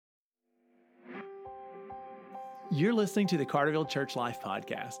You're listening to the Carterville Church Life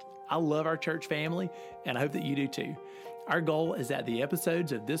Podcast. I love our church family, and I hope that you do too. Our goal is that the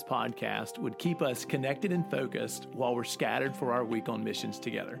episodes of this podcast would keep us connected and focused while we're scattered for our week on missions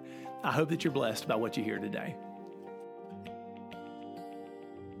together. I hope that you're blessed by what you hear today.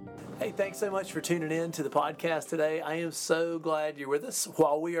 Hey, thanks so much for tuning in to the podcast today. I am so glad you're with us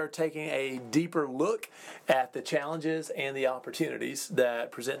while we are taking a deeper look at the challenges and the opportunities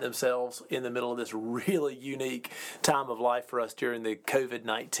that present themselves in the middle of this really unique time of life for us during the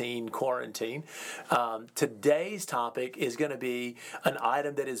COVID-19 quarantine. Today's topic is going to be an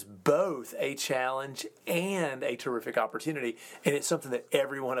item that is both a challenge and a terrific opportunity, and it's something that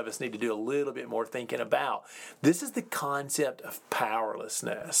every one of us need to do a little bit more thinking about. This is the concept of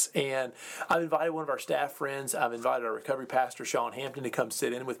powerlessness. And I've invited one of our staff friends, I've invited our recovery pastor, Sean Hampton, to come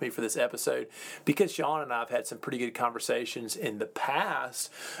sit in with me for this episode because Sean and I have had some pretty good conversations in the past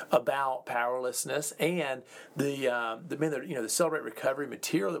about powerlessness, and the Celebrate Recovery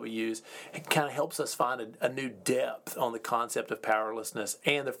material that we use, it kind of helps us find a new depth on the concept of powerlessness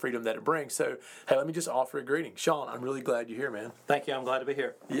and the freedom that it brings. So, hey, let me just offer a greeting. Sean, I'm really glad you're here, man. Thank you. I'm glad to be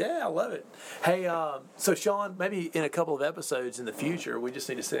here. Yeah, I love it. Hey, so Sean, maybe in a couple of episodes in the future, we just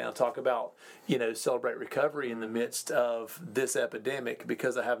need to sit down and talk about, Celebrate Recovery in the midst of this epidemic,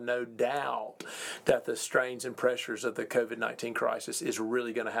 because I have no doubt that the strains and pressures of the COVID-19 crisis is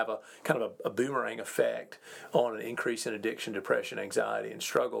really going to have a kind of a boomerang effect on an increase in addiction, depression, anxiety, and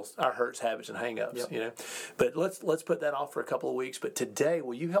struggles, our hurts, habits, and hang-ups, But let's put that off for a couple of weeks. But today,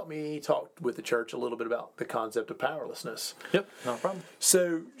 will you help me talk with the church a little bit about the concept of powerlessness? Yep, no problem.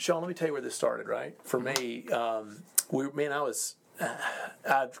 So, Sean, let me tell you where this started, right? For me, I,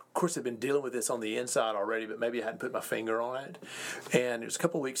 of course, have been dealing with this on the inside already, but maybe I hadn't put my finger on it. And it was a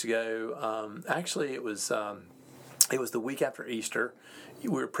couple of weeks ago. Actually, it was the week after Easter. We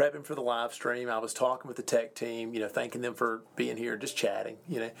were prepping for the live stream. I was talking with the tech team, thanking them for being here, just chatting,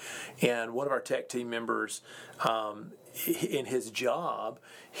 And one of our tech team members, in his job,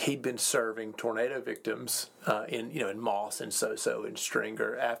 he'd been serving tornado victims in Moss and Soso and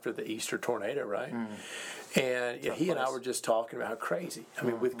Stringer after the Easter tornado, right? Mm. And he and I were just talking about how crazy. I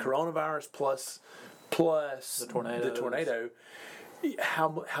mean, with coronavirus plus the tornado,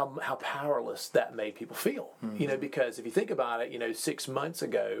 how powerless that made people feel. Mm-hmm. Because if you think about it, 6 months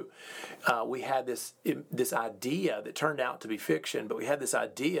ago, we had this idea that turned out to be fiction, but we had this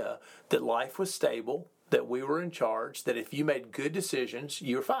idea that life was stable, that we were in charge, that if you made good decisions,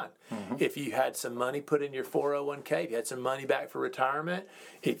 you were fine. Mm-hmm. If you had some money put in your 401k, if you had some money back for retirement,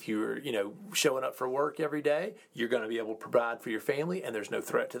 if you were, showing up for work every day, you're going to be able to provide for your family, and there's no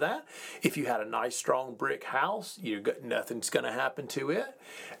threat to that. If you had a nice, strong brick house, nothing's going to happen to it.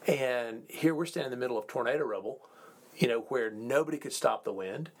 And here we're standing in the middle of tornado rubble, where nobody could stop the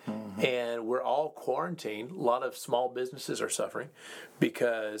wind, and we're all quarantined. A lot of small businesses are suffering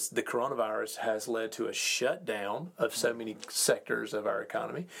because the coronavirus has led to a shutdown of so many sectors of our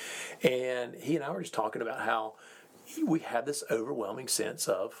economy. And he and I were just talking about how we have this overwhelming sense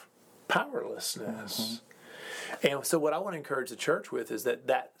of powerlessness. Mm-hmm. And so what I want to encourage the church with is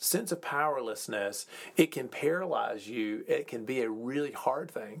that sense of powerlessness, it can paralyze you. It can be a really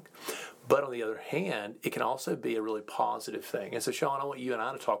hard thing. But on the other hand, it can also be a really positive thing. And so, Sean, I want you and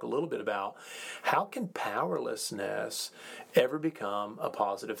I to talk a little bit about how can powerlessness ever become a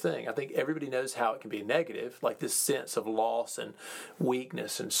positive thing? I think everybody knows how it can be negative, like this sense of loss and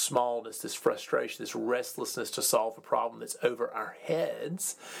weakness and smallness, this frustration, this restlessness to solve a problem that's over our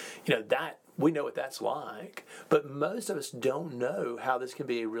heads. That we know what that's like, but most of us don't know how this can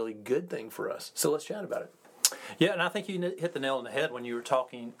be a really good thing for us. So let's chat about it. Yeah, and I think you hit the nail on the head when you were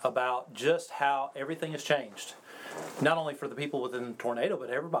talking about just how everything has changed. Not only for the people within the tornado, but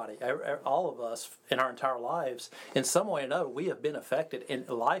everybody, all of us in our entire lives, in some way or another, we have been affected. And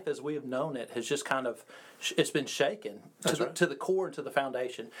life as we have known it has just it's been shaken to the core and to the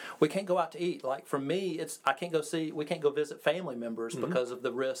foundation. We can't go out to eat. Like for me, we can't go visit family members because of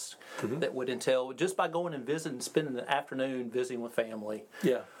the risk that would entail just by going and visiting, spending the afternoon visiting with family.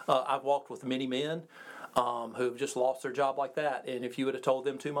 Yeah, I've walked with many men who have just lost their job like that. And if you would have told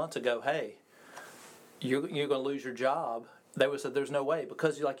them 2 months ago, hey, you're going to lose your job, they would have said there's no way,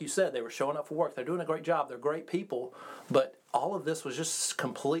 because like you said, they were showing up for work, they're doing a great job, they're great people, but all of this was just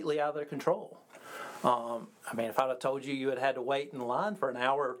completely out of their control. I mean, if I'd have told you had had to wait in line for an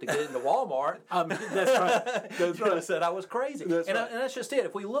hour to get into Walmart, I mean, that's right. That's you would have said I was crazy. That's and, right. And that's just it.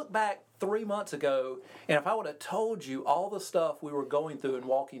 If we look back 3 months ago, and if I would have told you all the stuff we were going through and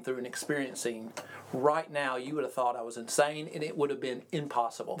walking through and experiencing right now, you would have thought I was insane, and it would have been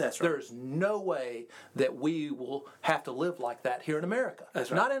impossible. That's right. There's no way that we will have to live like that here in America.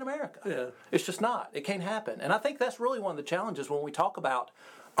 That's right. Not in America. Yeah. It's just not. It can't happen. And I think that's really one of the challenges when we talk about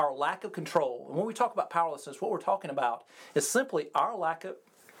our lack of control. And when we talk about powerlessness, what we're talking about is simply our lack of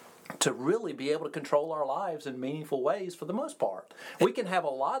to really be able to control our lives in meaningful ways for the most part. We can have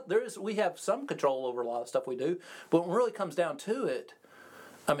we have some control over a lot of stuff we do, but when it really comes down to it,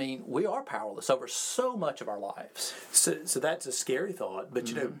 I mean, we are powerless over so much of our lives. So that's a scary thought. But,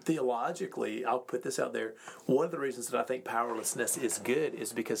 you know, theologically, I'll put this out there. One of the reasons that I think powerlessness is good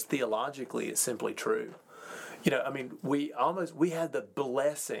is because theologically it's simply true. You know, I mean, we had the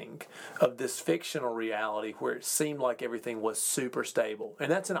blessing of this fictional reality where it seemed like everything was super stable.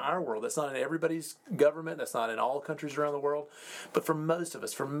 And that's in our world. That's not in everybody's government. That's not in all countries around the world. But for most of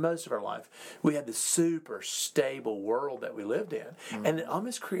us, for most of our life, we had this super stable world that we lived in. Mm-hmm. And it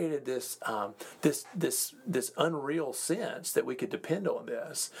almost created this this unreal sense that we could depend on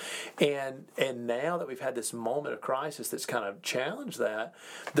this. And now that we've had this moment of crisis that's kind of challenged that,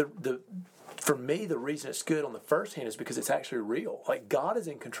 for me, the reason it's good on the first hand is because it's actually real. Like, God is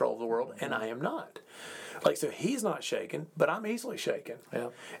in control of the world, and I am not. Like, so He's not shaken, but I'm easily shaken. Yeah.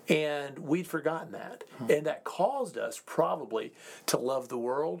 And we'd forgotten that. And that caused us probably to love the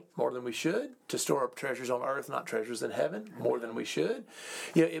world more than we should, to store up treasures on earth, not treasures in heaven, more than we should.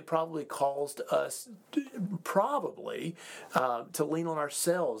 You know, it probably caused us to lean on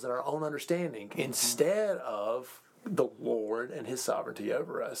ourselves and our own understanding instead of the Lord and His sovereignty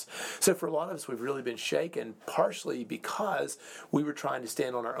over us. So for a lot of us, we've really been shaken, partially because we were trying to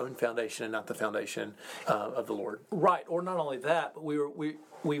stand on our own foundation and not the foundation of the Lord. Right, or not only that, but we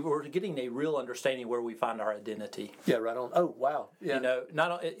were getting a real understanding where we find our identity. Yeah, right on. Oh, wow. Yeah. You know,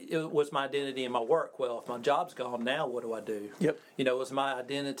 it was my identity in my work. Well, if my job's gone, now what do I do? Yep. You know, it was my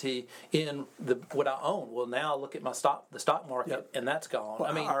identity in what I own. Well, now I look at the stock market, and that's gone. Well,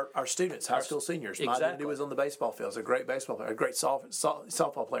 I mean, our students, high school seniors, my identity was on the baseball field. I was a great baseball player, a great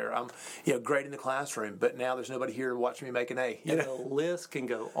softball player. I'm great in the classroom, but now there's nobody here watching me make an A. And the list can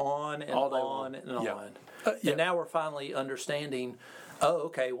go on and on and on. And now we're finally understanding, oh,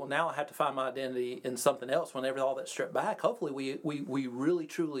 okay, well, now I have to find my identity in something else. Whenever all that's stripped back, hopefully we really,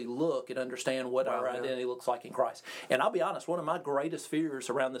 truly look and understand what our identity looks like in Christ. And I'll be honest, one of my greatest fears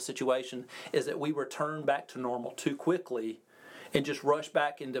around this situation is that we return back to normal too quickly and just rush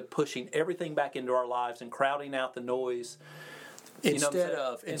back into pushing everything back into our lives and crowding out the noise. Instead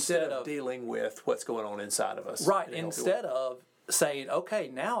of dealing with what's going on inside of us. Right, instead of saying,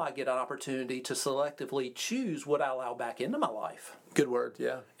 okay, now I get an opportunity to selectively choose what I allow back into my life. Good word,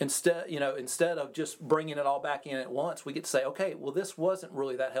 yeah. Instead of just bringing it all back in at once, we get to say, okay, well, this wasn't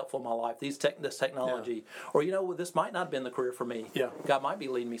really that helpful in my life. This technology, or this might not have been the career for me. Yeah. God might be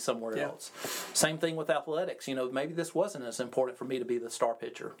leading me somewhere else. Same thing with athletics. Maybe this wasn't as important for me to be the star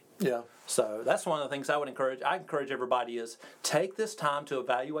pitcher. Yeah. So that's one of the things I would encourage. I encourage everybody is take this time to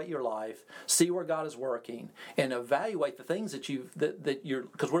evaluate your life, see where God is working, and evaluate the things that you're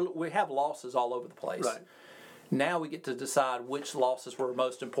because we have losses all over the place. Right. Now we get to decide which losses were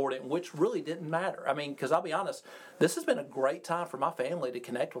most important and which really didn't matter. I mean, because I'll be honest, this has been a great time for my family to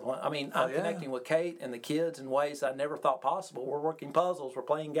connect with one. I mean, I'm connecting with Kate and the kids in ways I never thought possible. We're working puzzles. We're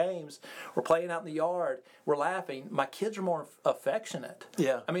playing games. We're playing out in the yard. We're laughing. My kids are more affectionate.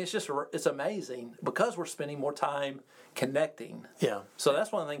 Yeah. I mean, it's amazing because we're spending more time connecting. Yeah. So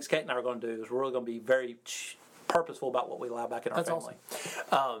that's one of the things Kate and I are going to do is we're really going to be very purposeful about what we allow back in our family.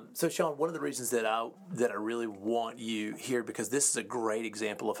 Awesome. So, Sean, one of the reasons that I really want you here, because this is a great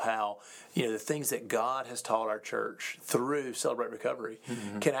example of how the things that God has taught our church through Celebrate Recovery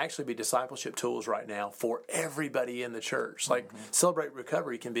can actually be discipleship tools right now for everybody in the church. Like Celebrate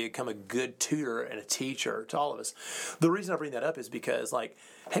Recovery can become a good tutor and a teacher to all of us. The reason I bring that up is because,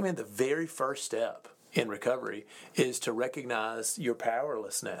 hey man, the very first step in recovery is to recognize your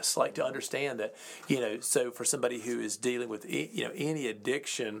powerlessness, to understand that, so for somebody who is dealing with, any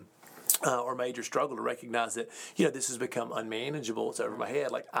addiction or major struggle, to recognize that, this has become unmanageable, it's over my head,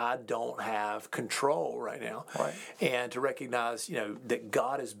 I don't have control right now. Right. And to recognize, that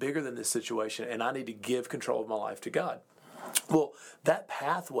God is bigger than this situation and I need to give control of my life to God. Well, that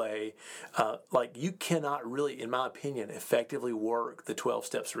pathway, you cannot really, in my opinion, effectively work the 12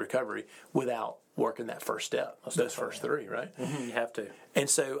 steps of recovery without working that first step, those first three, right? Mm-hmm, you have to. And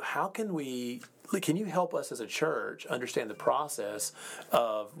so how can we, can you help us as a church understand the process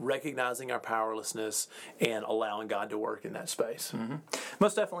of recognizing our powerlessness and allowing God to work in that space? Mm-hmm.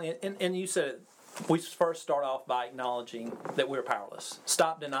 Most definitely. And you said it. We first start off by acknowledging that we're powerless.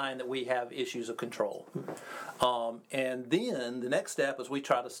 Stop denying that we have issues of control. And then the next step is we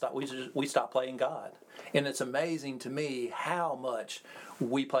try to stop. We stop playing God. And it's amazing to me how much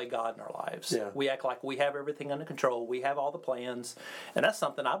we play God in our lives. Yeah. We act like we have everything under control. We have all the plans. And that's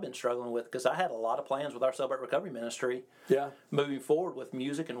something I've been struggling with because I had a lot of plans with our Celebrate Recovery ministry. Yeah. Moving forward with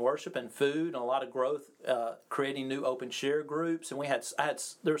music and worship and food and a lot of growth, creating new open share groups. And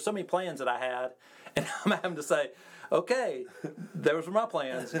there were so many plans that I had. And I'm having to say, okay, those were my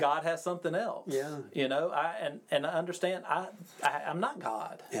plans. God has something else. Yeah. You know, I understand I'm not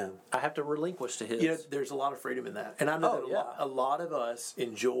God. Yeah. I have to relinquish to His. You know, there's a lot of freedom in that. And I know that a lot of us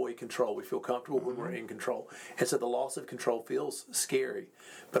enjoy control. We feel comfortable when we're in control. And so the loss of control feels scary.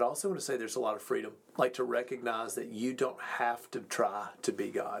 But I also want to say there's a lot of freedom, like to recognize that you don't have to try to be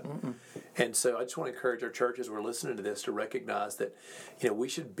God. Mm-mm. And so I just want to encourage our churches who are listening to this to recognize that, you know, we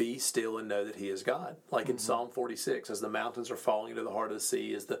should be still and know that He is God. Like in Psalm 46, as the mountains are falling into the heart of the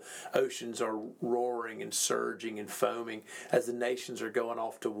sea, as the oceans are roaring and surging and foaming, as the nations are going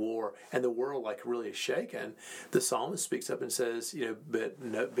off to war, and the world like really is shaken, the psalmist speaks up and says, you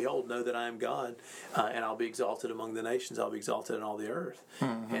know, behold, know that I am God, and I'll be exalted among the nations. I'll be exalted in all the earth.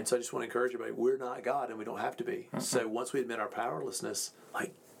 Mm-hmm. And so I just want to encourage everybody, we're not God, and we don't have to be. Mm-hmm. So once we admit our powerlessness,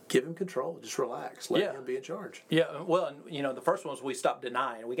 like, give Him control. Just relax. Let Him be in charge. Yeah. Well, and, you know, the first one was we stop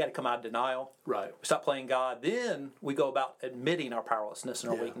denying. We got to come out of denial. Right. We stop playing God. Then we go about admitting our powerlessness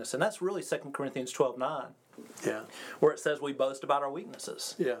and our weakness. And that's really 2 Corinthians 12:9. Yeah. Where it says we boast about our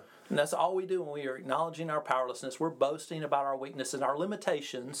weaknesses. Yeah. And that's all we do when we are acknowledging our powerlessness. We're boasting about our weaknesses and our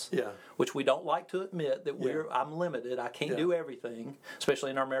limitations, which we don't like to admit that I'm limited. I can't do everything,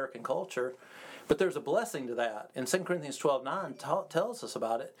 especially in our American culture. But there's a blessing to that. And 2 Corinthians 12:9 tells us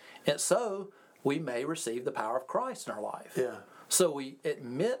about it. And so we may receive the power of Christ in our life. Yeah. So we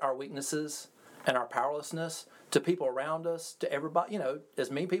admit our weaknesses and our powerlessness to people around us, to everybody, you know, as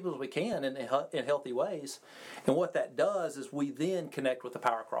many people as we can in healthy ways. And what that does is we then connect with the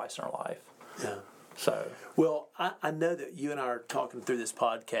power of Christ in our life. Yeah. So, well, I know that you and I are talking through this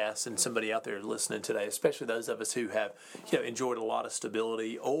podcast, and somebody out there listening today, especially those of us who have, you know, enjoyed a lot of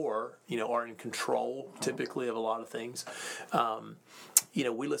stability or, you know, are in control typically of a lot of things. You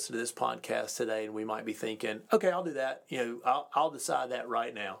know, we listen to this podcast today, and we might be thinking, okay, I'll do that. You know, I'll decide that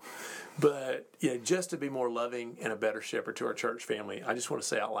right now. But, you know, just to be more loving and a better shepherd to our church family, I just want to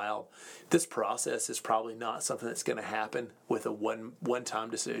say out loud, this process is probably not something that's going to happen with a one-time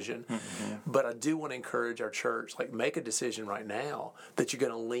decision. Mm-hmm. But I do want to encourage our church, like, make a decision right now that you're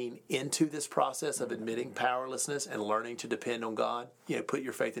going to lean into this process of admitting powerlessness and learning to depend on God. You know, put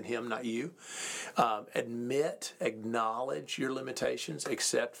your faith in Him, not you. Acknowledge your limitations,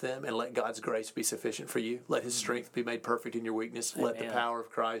 accept them, and let God's grace be sufficient for you. Let His strength be made perfect in your weakness. Amen. Let the power of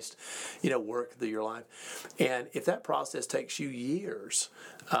Christ, you know, work through your life. And if that process takes you years,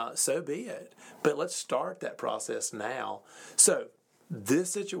 so be it. But let's start that process now. So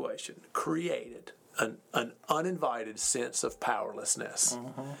this situation created an uninvited sense of powerlessness.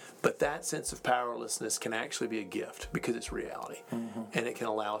 Mm-hmm. But that sense of powerlessness can actually be a gift because it's reality. Mm-hmm. And it can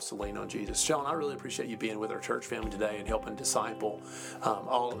allow us to lean on Jesus. Sean, I really appreciate you being with our church family today and helping disciple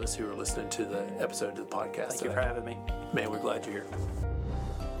all of us who are listening to the episode of the podcast. Thank you for having me. Man, we're glad you're here.